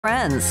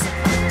Friends.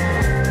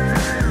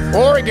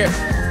 Oregon.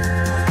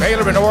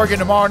 Baylor in Oregon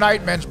tomorrow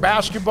night, men's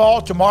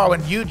basketball. Tomorrow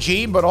in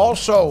Eugene, but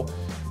also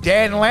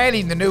Dan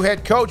Lanning, the new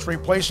head coach,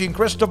 replacing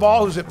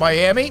Cristobal, who's at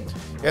Miami.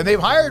 And they've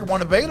hired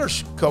one of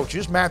Baylor's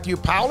coaches, Matthew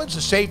Powlins,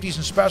 the safeties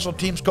and special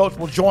teams coach,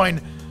 will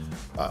join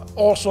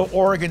also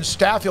Oregon's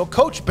staff. He'll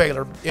coach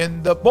Baylor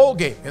in the bowl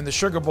game, in the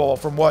Sugar Bowl,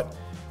 from what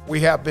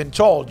we have been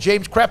told.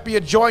 James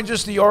Crepea joins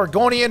us, the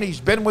Oregonian. He's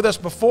been with us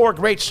before.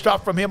 Great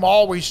stuff from him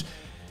always.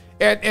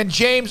 And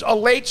James, a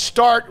late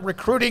start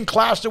recruiting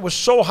class that was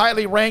so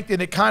highly ranked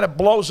and it kind of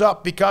blows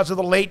up because of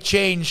the late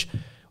change.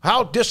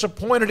 How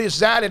disappointed is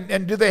that?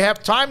 And do they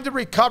have time to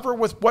recover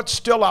with what's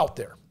still out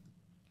there?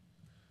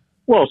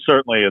 Well,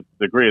 certainly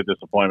a degree of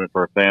disappointment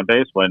for a fan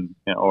base when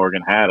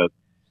Oregon had a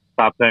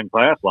top 10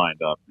 class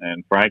lined up.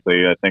 And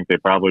frankly, I think they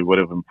probably would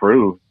have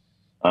improved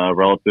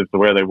relative to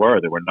where they were.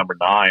 They were number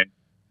 9.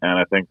 And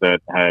I think that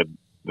had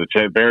the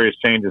various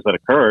changes that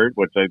occurred,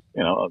 which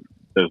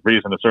there's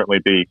reason to certainly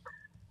be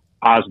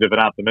positive and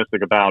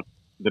optimistic about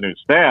the new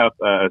staff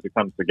as it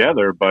comes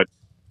together. But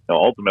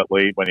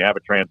ultimately, when you have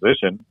a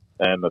transition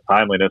and the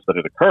timeliness that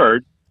it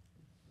occurred,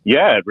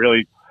 it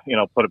really,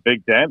 put a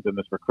big dent in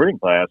this recruiting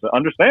class.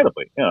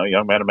 Understandably,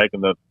 young men are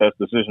making the best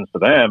decisions for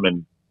them,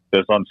 and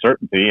there's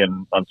uncertainty,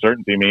 and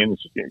uncertainty means,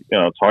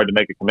 it's hard to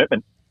make a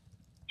commitment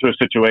to a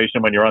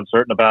situation when you're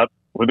uncertain about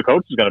who the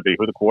coach is going to be,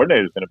 who the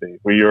coordinator is going to be,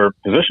 who your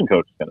position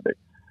coach is going to be.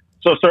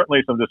 So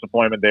certainly some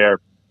disappointment there,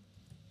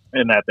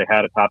 in that they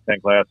had a top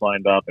 10 class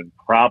lined up and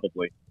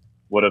probably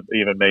would have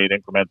even made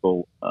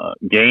incremental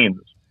gains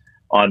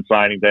on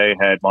signing day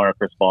had Mario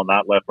Cristobal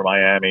not left for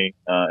Miami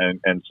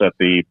and set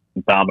the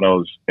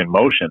dominoes in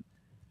motion.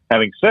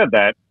 Having said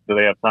that, do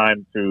they have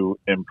time to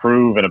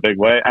improve in a big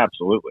way?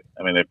 Absolutely.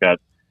 I mean, they've got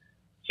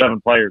 7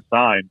 players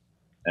signed,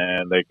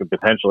 and they could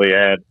potentially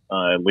add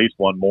at least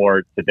one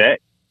more today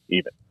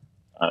even.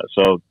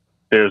 So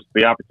there's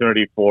the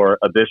opportunity for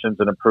additions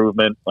and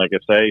improvement, like I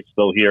say,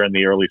 still here in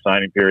the early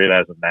signing period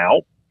as of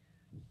now,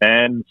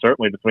 and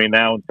certainly between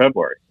now and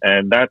February.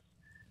 And that's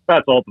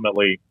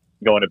ultimately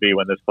going to be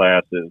when this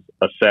class is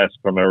assessed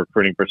from a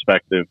recruiting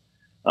perspective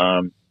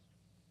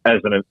as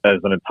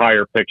an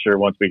entire picture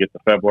once we get to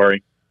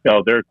February.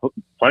 There are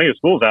plenty of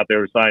schools out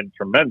there who signed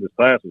tremendous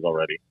classes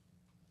already,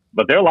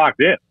 but they're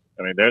locked in.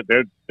 I mean,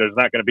 there's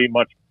not going to be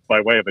much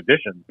by way of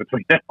additions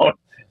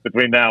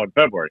between now and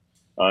February.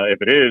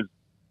 If it is,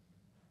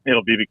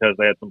 it'll be because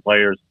they had some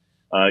players,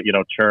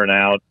 churn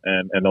out,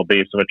 and there'll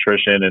be some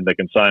attrition, and they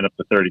can sign up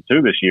to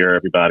 32 this year,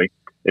 everybody,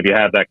 if you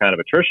have that kind of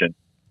attrition.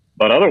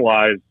 But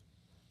otherwise,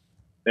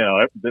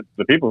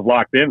 the people who've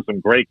locked in some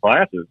great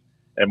classes,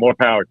 and more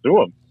power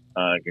to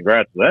them.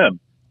 Congrats to them.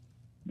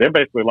 They're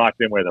basically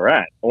locked in where they're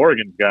at.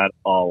 Oregon's got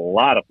a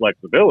lot of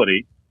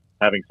flexibility.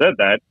 Having said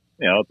that,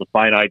 it's a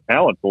finite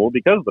talent pool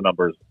because of the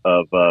numbers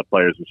of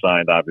players who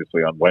signed,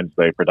 obviously, on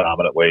Wednesday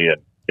predominantly,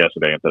 and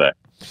yesterday and today.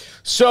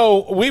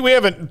 So we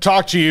haven't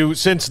talked to you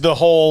since the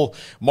whole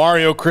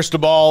Mario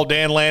Cristobal,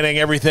 Dan Lanning,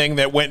 everything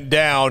that went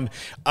down.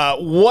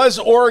 Was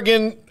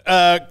Oregon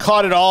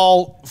caught at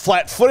all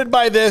flat-footed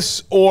by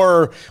this,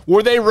 or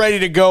were they ready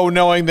to go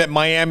knowing that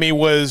Miami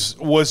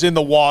was in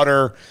the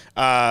water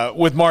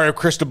with Mario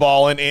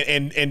Cristobal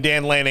and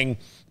Dan Lanning,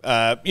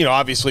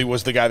 obviously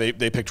was the guy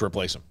they picked to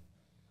replace him?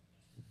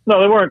 No,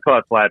 they weren't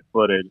caught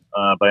flat-footed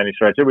by any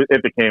stretch.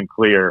 It became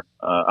clear,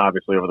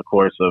 obviously, over the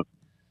course of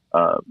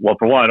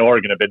for one,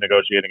 Oregon had been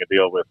negotiating a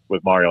deal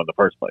with Mario in the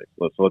first place.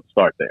 So let's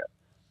start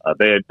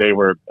there. They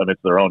were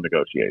amidst their own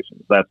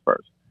negotiations. That's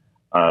first.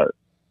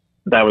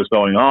 That was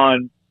going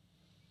on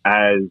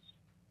as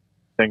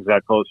things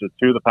got closer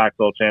to the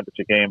Pac-12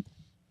 championship game,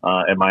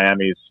 and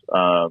Miami's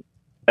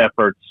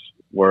efforts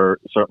were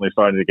certainly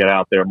starting to get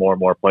out there more and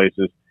more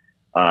places.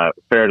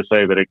 Fair to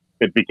say that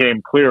it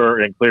became clearer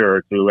and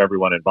clearer to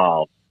everyone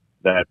involved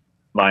that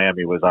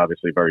Miami was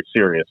obviously very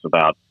serious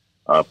about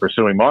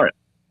pursuing Mario.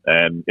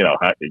 And,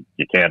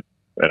 you can't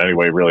in any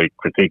way really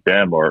critique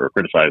them or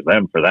criticize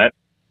them for that,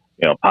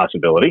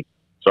 possibility.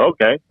 So,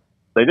 okay,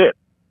 they did.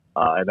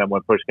 And then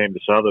when push came to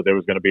shove, there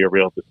was going to be a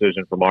real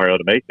decision for Mario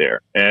to make there.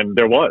 And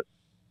there was.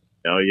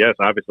 Yes,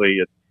 obviously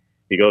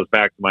he goes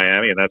back to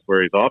Miami, and that's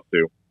where he's off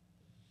to.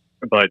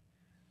 But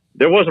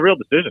there was a real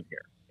decision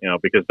here,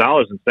 because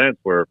dollars and cents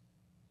were,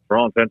 for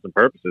all intents and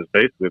purposes,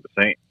 basically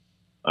the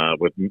same,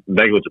 with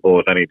negligible,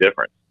 if any,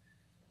 difference.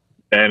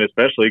 And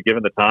especially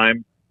given the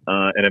time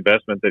and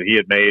investment that he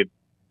had made,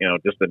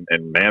 just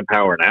in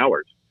manpower and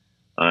hours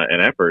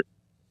and effort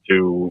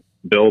to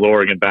build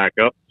Oregon back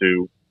up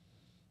to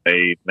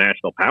a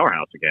national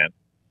powerhouse again,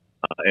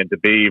 and to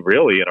be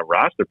really in a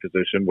roster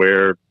position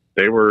where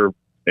they were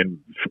in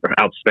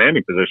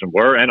outstanding position,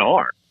 were and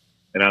are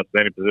in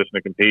outstanding position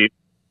to compete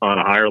on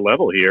a higher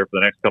level here for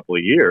the next couple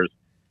of years.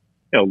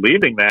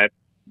 Leaving that,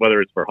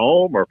 whether it's for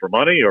home or for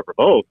money or for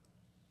both,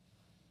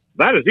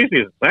 not as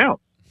easy as it sounds.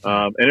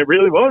 And it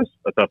really was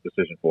a tough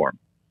decision for him.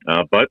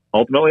 But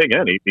ultimately,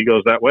 again, he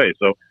goes that way.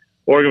 So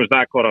Oregon was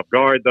not caught off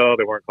guard, though.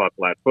 They weren't caught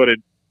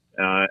flat-footed.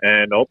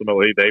 And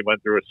ultimately, they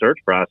went through a search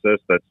process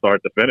that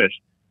start to finish,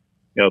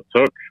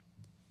 took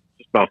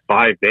just about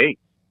 5 days.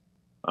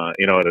 At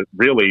a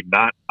really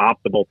not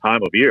optimal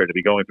time of year to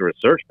be going through a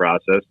search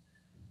process.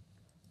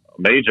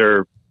 A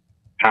major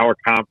power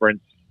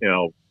conference,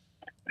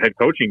 head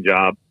coaching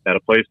job at a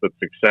place with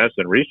success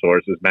and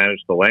resources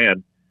managed to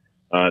land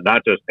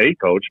not just a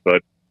coach,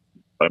 but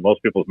by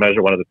most people's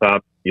measure, one of the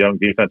top young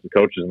defensive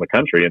coaches in the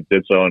country, and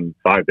did so in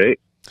 5 days.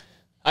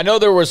 I know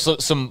there was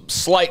some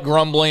slight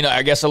grumbling,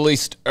 I guess, at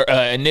least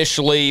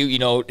initially.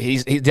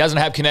 He doesn't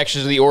have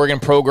connections to the Oregon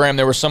program.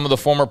 There were some of the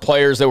former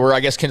players that were,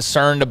 I guess,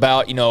 concerned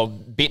about,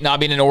 not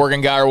being an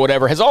Oregon guy or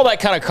whatever. Has all that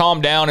kind of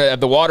calmed down? Have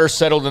the waters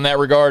settled in that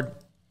regard?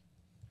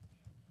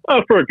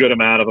 For a good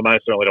amount of them. I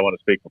certainly don't want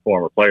to speak for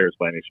former players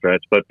by any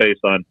stretch, but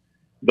based on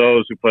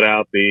those who put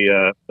out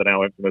the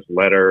now infamous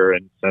letter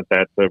and sent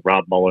that to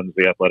Rob Mullins,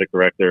 the athletic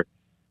director,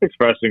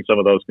 expressing some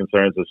of those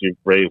concerns as you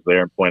raised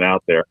there and point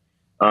out there.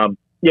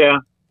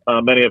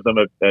 Many of them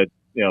have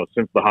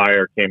since the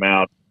hire came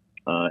out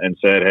and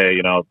said, hey,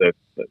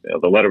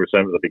 the letter was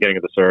sent at the beginning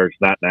of the surge,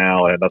 not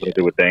now, it had nothing to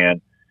do with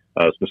Dan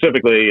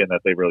specifically, and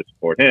that they really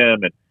support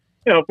him. And,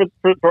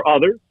 for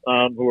others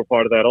who were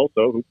part of that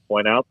also, who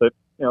point out that,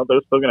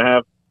 they're still going to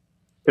have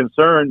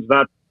concerns,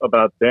 not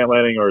about Dan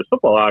Lanning or his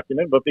football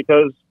acumen, but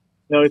because,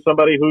 he's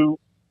somebody who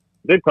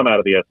did come out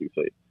of the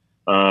SEC.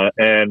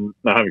 And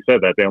now, having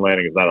said that, Dan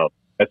Lanning is not a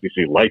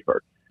SEC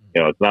lifer.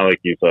 It's not like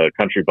he's a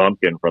country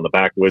bumpkin from the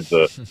backwoods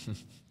of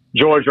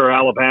Georgia or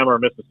Alabama or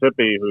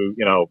Mississippi who,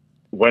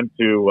 went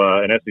to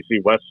an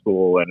SEC West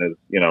school and his,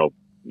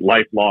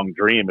 lifelong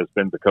dream has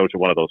been to coach at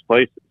one of those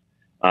places.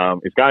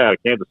 He's a guy out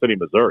of Kansas City,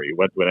 Missouri. He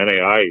went to an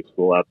NAIA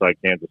school outside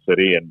Kansas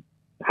City and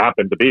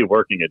happened to be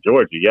working at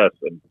Georgia, yes,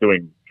 and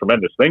doing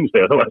tremendous things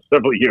there the last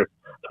several years.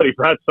 But he's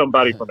not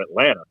somebody from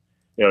Atlanta.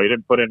 He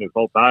didn't put in his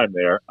whole time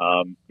there.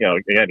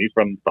 Again, he's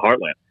from the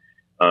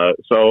heartland.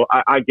 So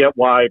I get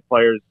why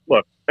players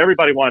look.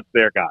 Everybody wants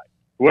their guy,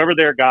 whoever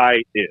their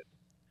guy is,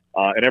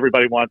 and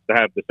everybody wants to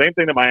have the same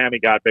thing that Miami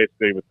got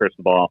basically with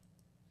Cristobal,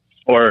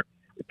 or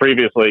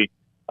previously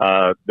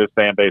this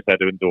fan base had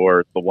to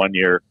endure the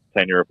 1-year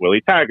tenure of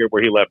Willie Taggart,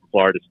 where he left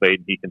Florida State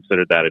and he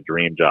considered that a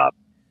dream job.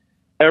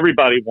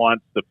 Everybody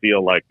wants to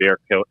feel like their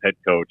head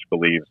coach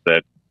believes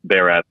that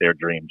they're at their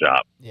dream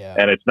job. Yeah.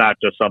 And it's not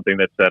just something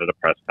that's said at a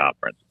press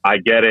conference. I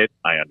get it.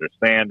 I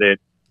understand it.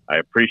 I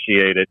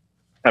appreciate it.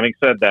 Having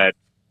said that,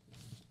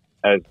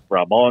 as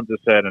Rob Mullins has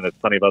said, and as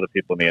plenty of other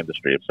people in the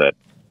industry have said,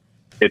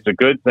 it's a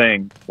good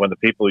thing when the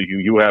people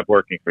you have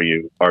working for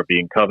you are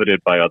being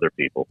coveted by other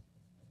people.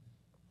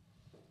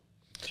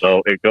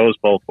 So it goes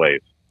both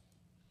ways.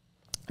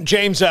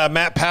 James,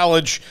 Matt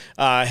Pallage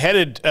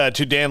headed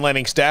to Dan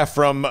Lanning's staff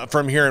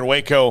from here in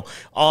Waco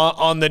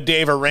on the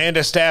Dave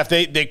Aranda staff.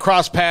 They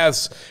crossed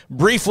paths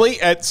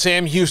briefly at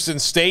Sam Houston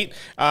State.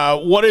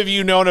 What have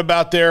you known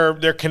about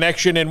their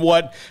connection and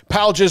what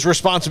Pallage's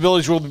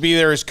responsibilities will be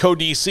there as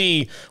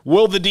co-DC?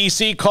 Will the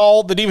DC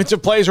call the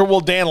defensive plays, or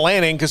will Dan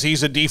Lanning, because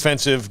he's a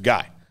defensive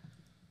guy?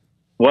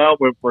 Well,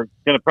 we're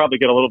going to probably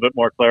get a little bit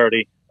more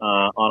clarity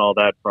on all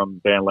that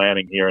from Dan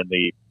Lanning here in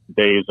the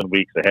days and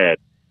weeks ahead.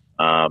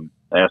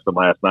 I asked him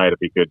last night if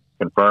he could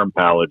confirm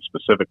Pallage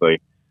specifically,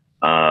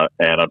 and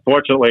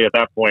unfortunately, at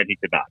that point, he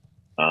could not.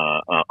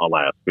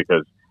 Alas,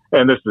 because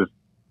this is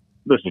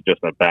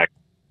just a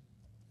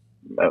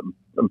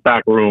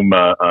backroom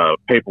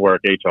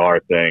paperwork HR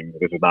thing.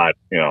 This is not,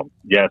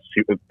 yes,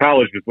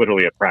 Pallage was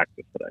literally at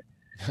practice today.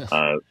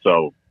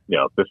 So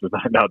this is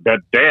not now that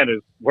Dan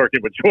is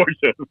working with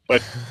Georgia,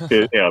 but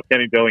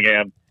Kenny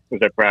Dillingham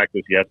was at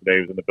practice yesterday.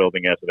 He was in the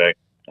building yesterday.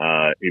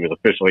 He was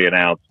officially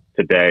announced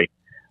today.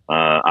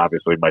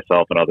 Obviously,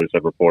 myself and others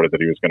have reported that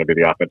he was going to be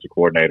the offensive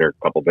coordinator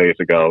a couple days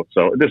ago.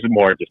 So this is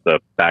more just a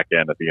back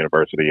end of the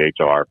university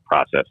HR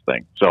process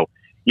thing. So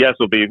yes,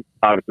 he'll be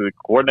obviously the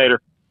coordinator,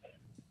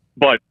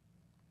 but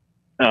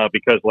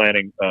because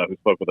Lanning, who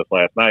spoke with us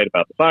last night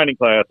about the signing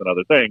class and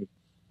other things,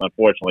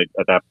 unfortunately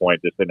at that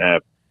point just didn't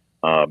have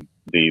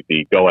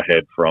the go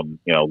ahead from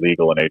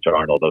legal and HR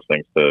and all those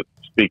things to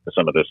speak to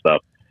some of this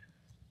stuff.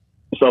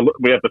 So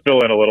we have to fill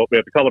in a little. We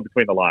have to color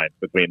between the lines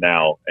between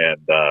now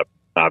and.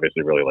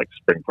 Obviously, really like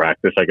spring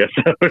practice, I guess,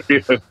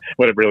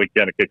 when it really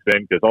kind of kicks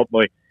in. Because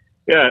ultimately,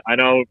 I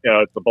know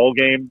it's a bowl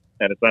game,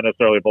 and it's not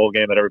necessarily a bowl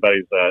game that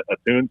everybody's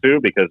attuned to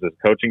because there's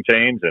coaching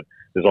change and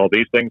there's all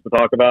these things to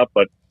talk about.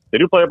 But they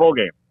do play a bowl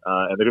game,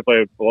 and they do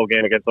play a bowl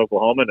game against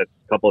Oklahoma, and it's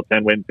a couple of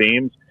 10-win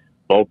teams,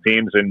 both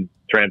teams in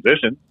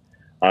transition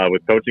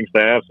with coaching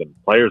staffs and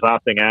players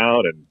opting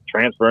out and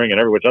transferring and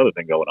every which other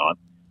thing going on.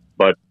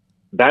 But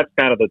that's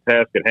kind of the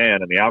task at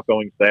hand, and the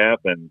outgoing staff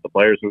and the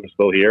players who are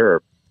still here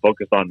are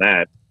focused on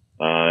that.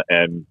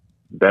 And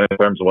then in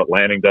terms of what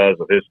Lanning does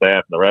with his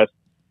staff and the rest,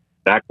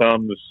 that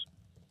comes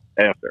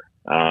after.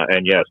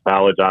 And yes,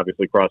 Pallage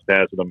obviously crossed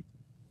paths with him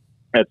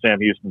at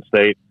Sam Houston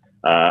State.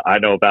 I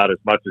know about as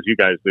much as you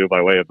guys do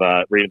by way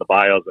of reading the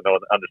bios and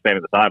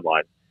understanding the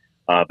timeline.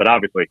 But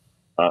obviously,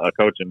 a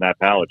coach in Matt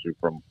Pallage, who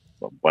from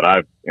what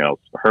I've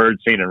heard,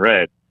 seen, and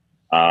read,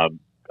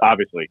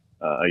 obviously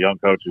a young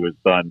coach who has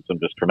done some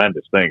just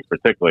tremendous things,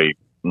 particularly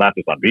not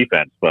just on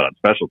defense, but on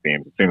special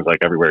teams. It seems like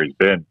everywhere he's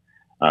been,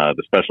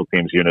 the special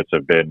teams units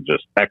have been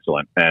just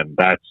excellent. And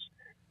that's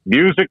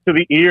music to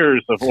the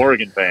ears of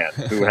Oregon fans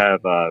who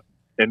have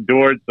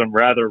endured some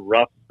rather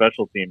rough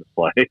special teams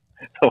play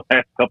the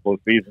last couple of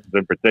seasons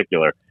in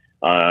particular.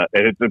 And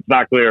it's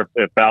not clear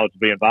if Ballard's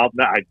will be involved.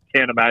 Now, I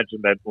can't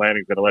imagine that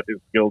Lanning's going to let his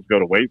skills go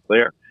to waste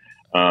there,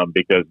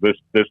 because this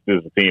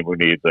is a team who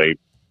needs a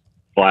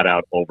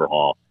flat-out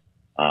overhaul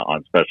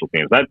on special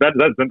teams. That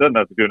doesn't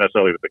have to do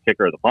necessarily with the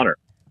kicker or the punter.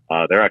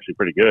 They're actually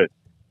pretty good.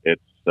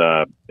 It's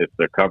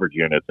their coverage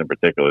units in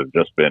particular have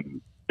just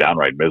been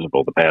downright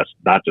miserable the past,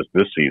 not just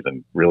this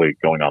season, really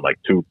going on like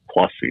 2+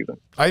 seasons.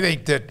 I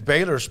think that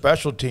Baylor's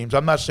special teams,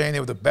 I'm not saying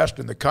they were the best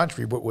in the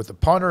country, but with the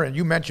punter, and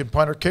you mentioned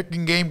punter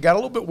kicking game, got a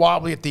little bit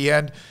wobbly at the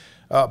end,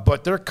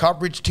 but their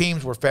coverage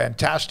teams were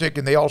fantastic,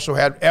 and they also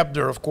had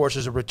Ebner, of course,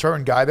 as a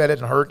return guy. That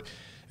didn't hurt.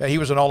 He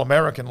was an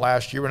All-American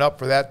last year and up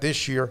for that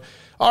this year.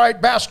 All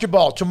right,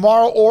 basketball.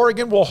 Tomorrow,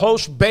 Oregon will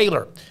host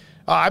Baylor.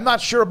 I'm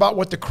not sure about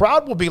what the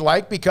crowd will be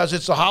like because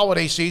it's the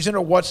holiday season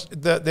or what's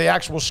the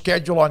actual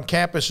schedule on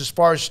campus as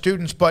far as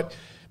students. But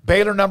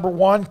Baylor,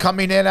 #1,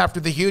 coming in after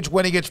the huge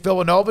win against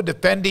Villanova,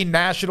 defending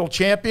national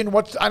champion.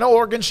 I know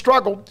Oregon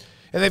struggled,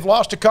 and they've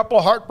lost a couple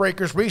of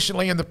heartbreakers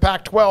recently in the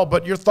Pac-12.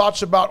 But your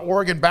thoughts about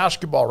Oregon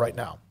basketball right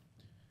now?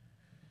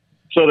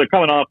 So they're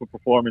coming off a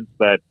performance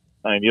that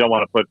you don't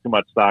want to put too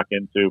much stock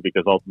into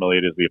because ultimately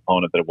it is the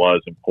opponent that it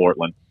was in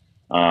Portland.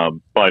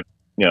 But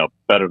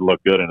better to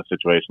look good in a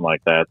situation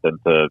like that than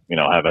to,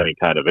 have any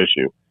kind of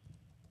issue.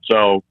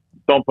 So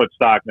don't put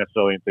stock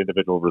necessarily into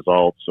individual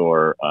results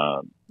or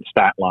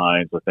stat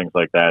lines or things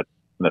like that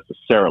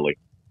necessarily.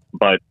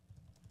 But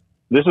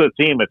this is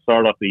a team that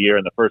started off the year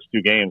in the first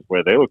 2 games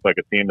where they looked like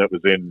a team that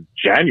was in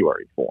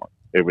January form.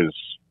 It was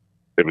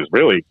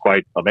really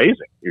quite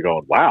amazing. You're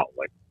going, wow,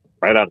 like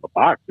right out of the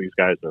box, these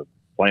guys are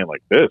playing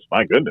like this.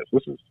 My goodness,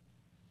 this is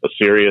a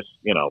serious,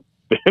 they're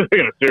going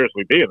to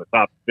seriously be in the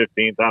top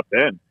 15, top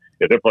 10.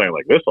 If they're playing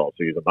like this all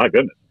season, my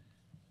goodness.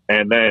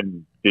 And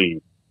then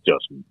the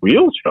just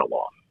wheels fell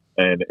off.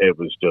 And it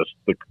was just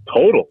the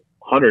total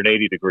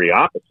 180-degree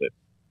opposite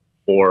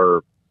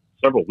for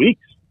several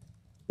weeks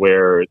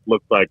where it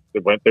looked like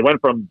they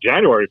went from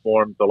January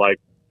form to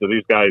do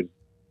these guys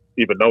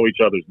even know each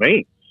other's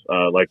names?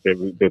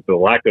 The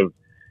lack of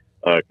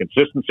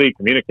consistency,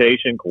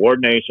 communication,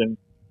 coordination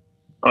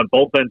on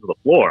both ends of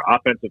the floor,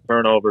 offensive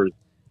turnovers,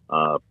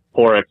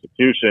 poor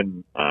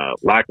execution,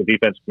 lack of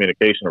defensive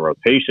communication or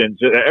rotations.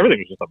 Everything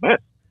was just a mess.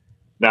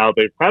 Now,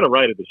 they've kind of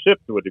righted the ship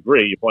to a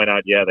degree. You point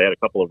out, they had a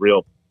couple of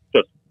real,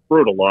 just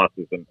brutal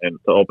losses and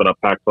to open up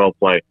Pac-12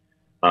 play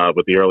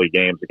with the early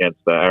games against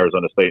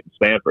Arizona State and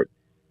Stanford.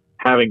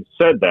 Having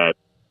said that,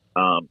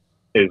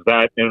 is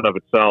that in and of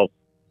itself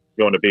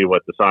going to be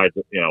what decides,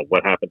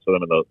 what happens to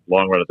them in the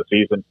long run of the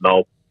season?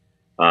 No.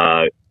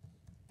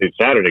 Is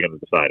Saturday going to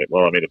decide it?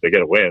 Well, if they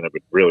get a win, it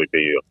would really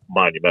be a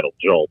monumental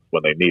jolt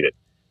when they need it.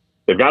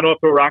 They've gotten off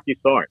to a rocky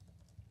start.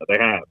 They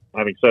have.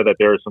 Having said that,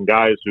 there are some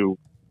guys who,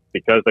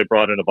 because they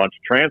brought in a bunch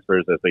of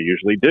transfers, as they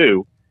usually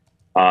do,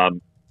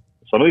 some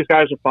of these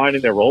guys are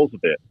finding their roles a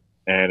bit.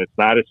 And it's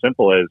not as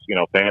simple as,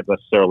 fans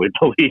necessarily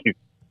believe.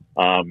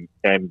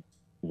 And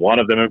one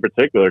of them in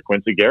particular,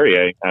 Quincy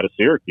Guerrier out of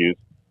Syracuse,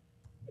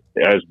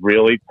 has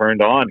really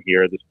turned on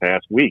here this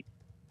past week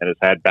and has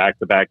had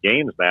back-to-back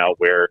games now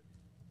where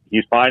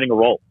he's finding a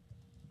role.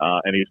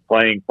 And he's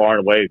playing far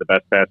and away the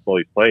best basketball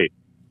he's played.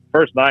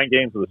 First 9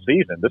 games of the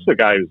season, this is a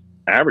guy who's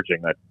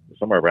averaging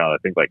somewhere around,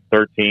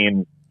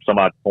 13 some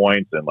odd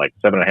points and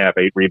 7.5,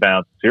 8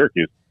 rebounds in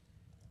Syracuse.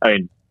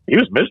 He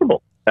was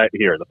miserable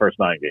here in the first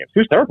 9 games.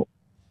 He was terrible.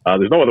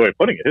 There's no other way of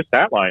putting it. His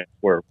stat lines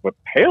were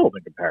paled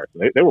in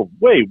comparison. They were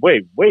way,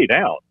 way, way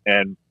down.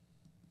 And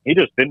he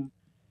just didn't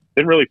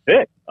really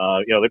fit.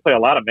 They play a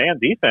lot of man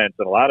defense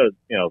and a lot of,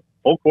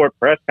 full court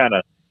press kind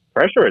of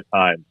pressure at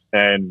times.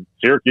 And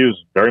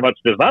Syracuse very much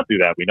does not do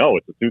that. We know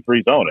it's a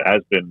 2-3 zone. It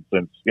has been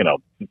since,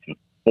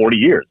 40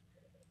 years.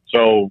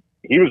 So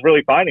he was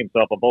really finding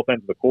himself on both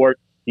ends of the court.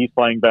 He's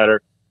playing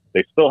better.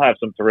 They still have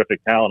some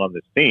terrific talent on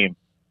this team.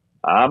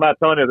 I'm not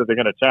telling you that they're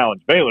going to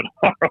challenge Baylor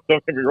tomorrow.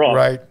 Don't get me wrong.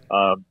 Right.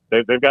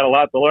 They've got a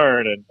lot to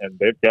learn, and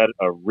they've got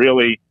a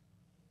really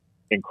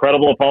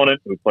incredible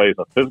opponent who plays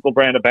a physical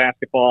brand of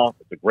basketball.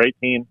 It's a great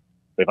team.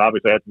 They've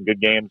obviously had some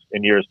good games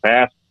in years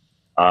past.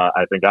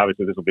 I think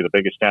obviously this will be the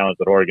biggest challenge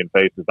that Oregon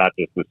faces, not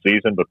just this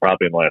season, but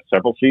probably in the last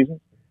several seasons.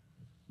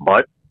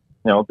 But,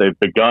 they've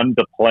begun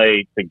to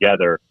play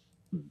together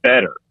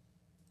better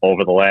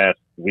over the last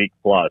week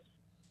plus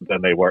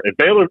than they were. If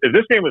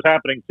this game was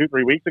happening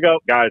 2-3 weeks ago,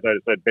 guys, I'd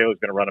have said Baylor's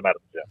going to run them out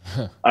of the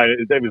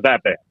gym. It was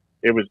that bad.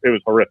 It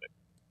was horrific.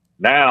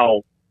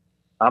 Now,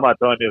 I'm not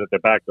telling you that they're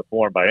back to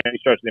form by any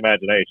stretch of the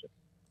imagination,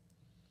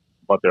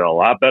 but they're a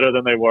lot better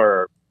than they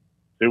were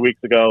 2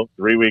 weeks ago,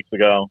 3 weeks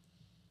ago,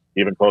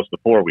 even close to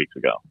 4 weeks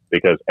ago.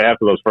 Because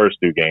after those first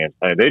 2 games,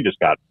 they just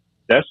got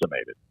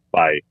decimated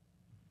by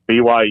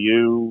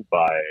BYU,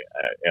 by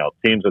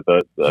teams at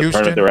the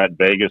tournament they're at in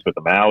Vegas with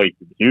the Maui,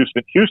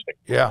 Houston.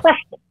 Yeah.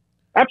 Crushed them.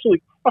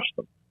 Absolutely crushed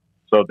them.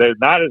 So they're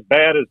not as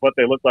bad as what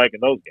they look like in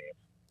those games,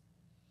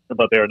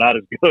 but they're not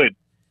as good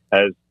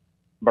as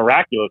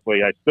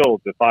miraculously, I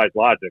still defies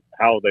logic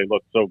how they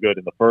looked so good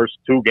in the first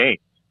 2 games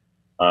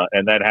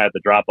and then had the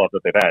drop-off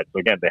that they've had. So,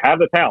 again, they have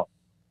the talent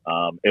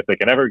if they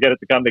can ever get it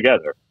to come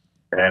together.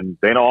 And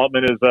Dana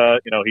Altman is,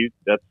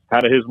 that's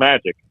kind of his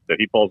magic that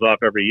he pulls off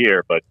every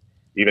year. But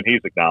even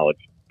he's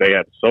acknowledged they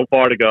have so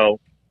far to go,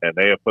 and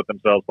they have put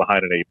themselves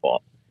behind an 8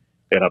 ball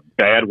in a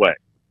bad way.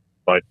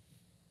 But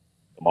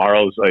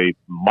tomorrow's a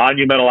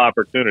monumental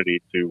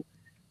opportunity to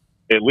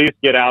at least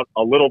get out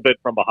a little bit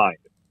from behind.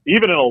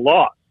 Even in a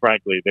loss,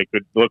 frankly, they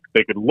could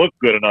look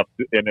good enough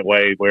in a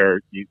way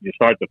where you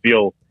start to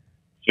feel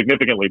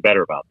significantly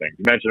better about things.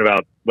 You mentioned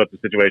about what's the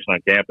situation on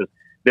campus.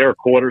 They're a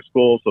quarter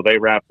school, so they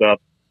wrapped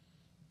up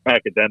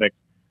academics.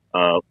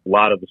 A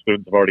lot of the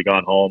students have already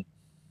gone home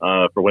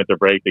for winter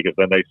break because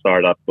then they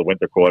start up the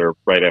winter quarter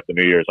right after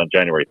New Year's on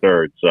January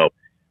 3rd. So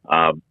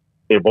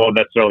it won't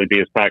necessarily be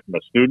as packed from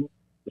a student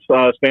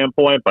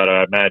standpoint, but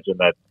I imagine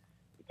that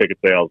the ticket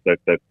sales that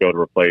go to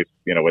replace,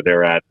 where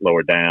they're at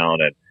lower down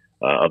and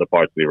other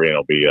parts of the arena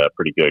will be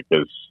pretty good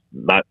because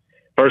not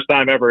first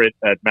time ever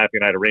at Matthew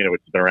Knight Arena,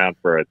 which has been around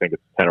for, I think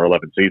it's 10 or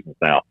 11 seasons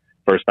now.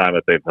 First time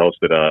that they've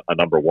hosted a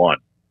number 1.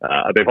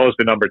 They've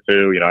hosted number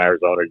 2,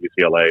 Arizona,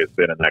 UCLA has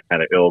been in that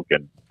kind of ilk,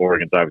 and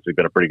Oregon's obviously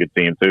been a pretty good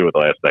team too with the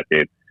last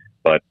decade,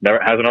 but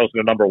hasn't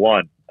hosted a number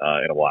 1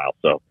 in a while.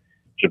 So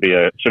should be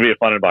a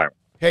fun environment.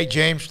 Hey,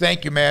 James,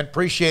 thank you, man.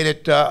 Appreciate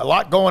it. A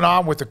lot going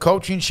on with the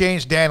coaching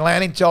change. Dan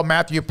Lanning, tell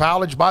Matthew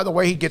Powledge, by the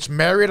way, he gets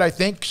married, I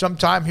think,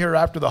 sometime here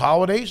after the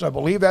holidays. I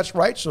believe that's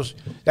right. So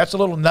that's a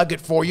little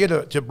nugget for you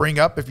to bring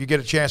up if you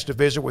get a chance to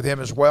visit with him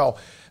as well.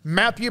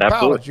 Matthew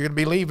Powledge, you're going to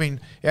be leaving,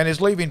 and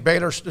is leaving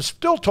Baylor.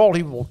 Still told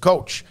he will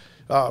coach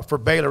for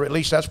Baylor. At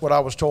least that's what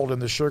I was told in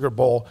the Sugar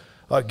Bowl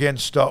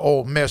against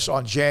Ole Miss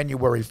on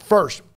January 1st.